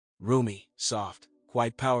Roomy, soft,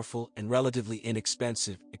 quite powerful, and relatively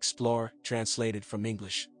inexpensive. Explorer, translated from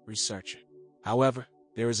English, researcher. However,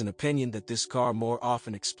 there is an opinion that this car more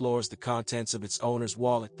often explores the contents of its owner's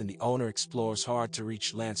wallet than the owner explores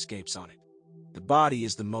hard-to-reach landscapes on it. The body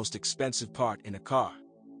is the most expensive part in a car.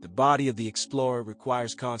 The body of the Explorer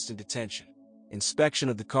requires constant attention. Inspection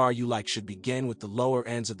of the car you like should begin with the lower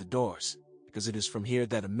ends of the doors, because it is from here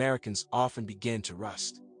that Americans often begin to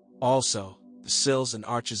rust. Also, the sills and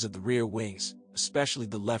arches of the rear wings, especially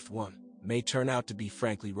the left one, may turn out to be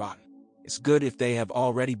frankly rotten. It's good if they have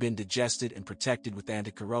already been digested and protected with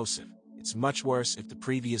anti-corrosive. It's much worse if the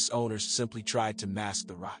previous owners simply tried to mask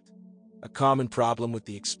the rot. A common problem with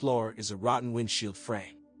the Explorer is a rotten windshield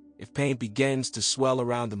frame. If paint begins to swell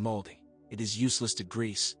around the molding, it is useless to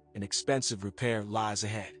grease. An expensive repair lies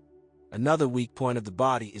ahead. Another weak point of the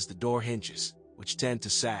body is the door hinges, which tend to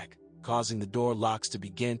sag, causing the door locks to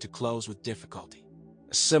begin to close with difficulty.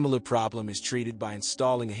 A similar problem is treated by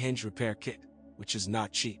installing a hinge repair kit, which is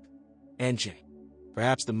not cheap. Engine.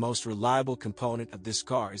 Perhaps the most reliable component of this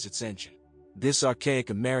car is its engine. This archaic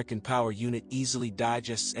American power unit easily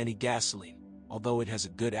digests any gasoline, although it has a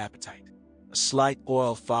good appetite. A slight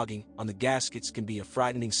oil fogging on the gaskets can be a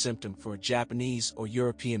frightening symptom for a Japanese or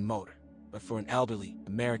European motor, but for an elderly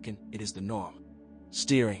American, it is the norm.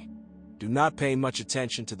 Steering. Do not pay much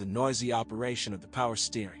attention to the noisy operation of the power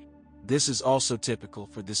steering. This is also typical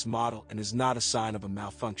for this model and is not a sign of a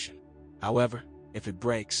malfunction. However, if it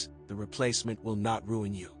breaks, the replacement will not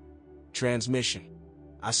ruin you. Transmission.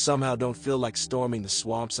 I somehow don't feel like storming the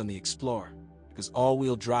swamps on the Explorer, because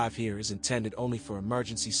all-wheel drive here is intended only for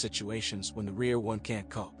emergency situations when the rear one can't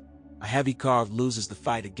cope. A heavy car loses the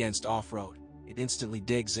fight against off-road. It instantly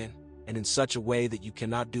digs in, and in such a way that you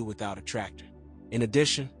cannot do without a tractor. In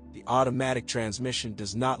addition, the automatic transmission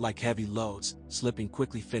does not like heavy loads. Slipping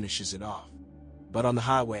quickly finishes it off. But on the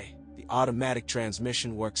highway, the automatic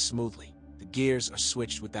transmission works smoothly. The gears are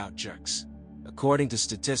switched without jerks. According to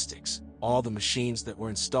statistics, all the machines that were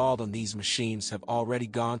installed on these machines have already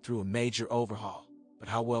gone through a major overhaul. But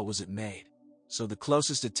how well was it made? So the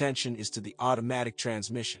closest attention is to the automatic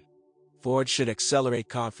transmission. Ford should accelerate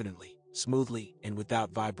confidently, smoothly, and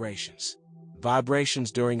without vibrations.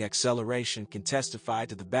 Vibrations during acceleration can testify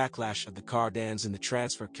to the backlash of the cardans in the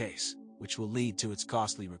transfer case, which will lead to its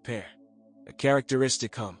costly repair. A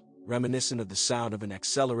characteristic hum, reminiscent of the sound of an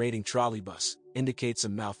accelerating trolleybus, indicates a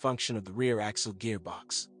malfunction of the rear axle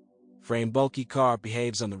gearbox. Frame bulky car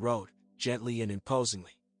behaves on the road, gently and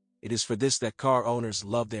imposingly. It is for this that car owners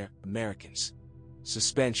love their Americans.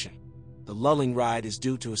 Suspension. The lulling ride is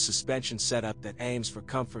due to a suspension setup that aims for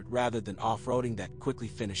comfort rather than off-roading that quickly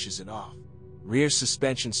finishes it off. Rear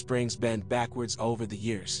suspension springs bend backwards over the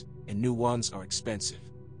years, and new ones are expensive.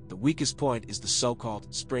 The weakest point is the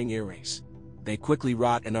so-called spring earrings. They quickly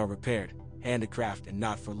rot and are repaired, handicraft and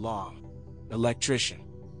not for long. Electrician.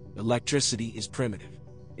 Electricity is primitive.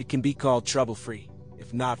 It can be called trouble-free,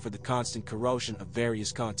 if not for the constant corrosion of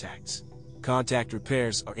various contacts. Contact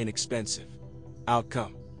repairs are inexpensive.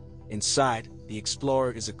 Outcome. Inside, the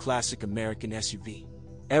Explorer is a classic American SUV.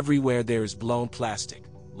 Everywhere there is blown plastic,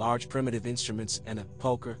 large primitive instruments, and a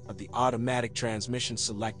poker of the automatic transmission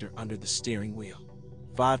selector under the steering wheel.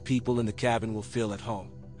 5 people in the cabin will feel at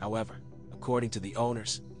home. However, according to the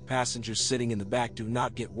owners, passengers sitting in the back do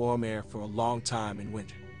not get warm air for a long time in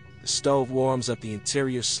winter. The stove warms up the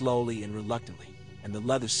interior slowly and reluctantly, and the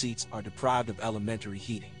leather seats are deprived of elementary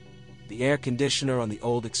heating. The air conditioner on the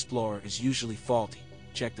old Explorer is usually faulty.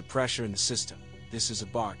 Check the pressure in the system. This is a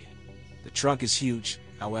bargain. The trunk is huge,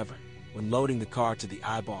 however. When loading the car to the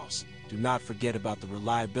eyeballs, do not forget about the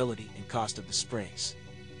reliability and cost of the springs.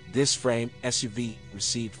 This frame SUV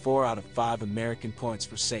received 4 out of 5 American points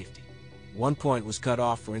for safety. 1 point was cut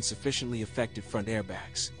off for insufficiently effective front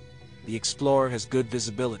airbags. The Explorer has good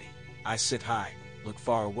visibility. I sit high, look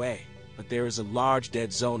far away, but there is a large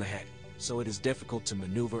dead zone ahead, so it is difficult to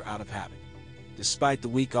maneuver out of habit. Despite the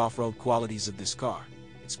weak off-road qualities of this car,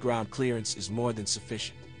 its ground clearance is more than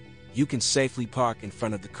sufficient. You can safely park in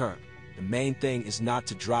front of the curb. The main thing is not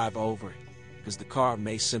to drive over it, because the car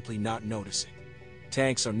may simply not notice it.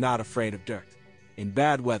 Tanks are not afraid of dirt. In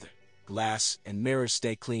bad weather, glass and mirrors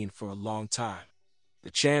stay clean for a long time.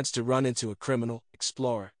 The chance to run into a criminal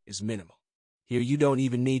Explorer is minimal. Here you don't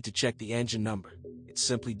even need to check the engine number. It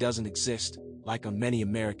simply doesn't exist, like on many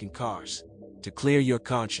American cars. To clear your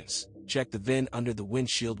conscience, check the VIN under the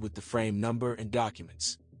windshield with the frame number and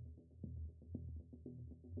documents.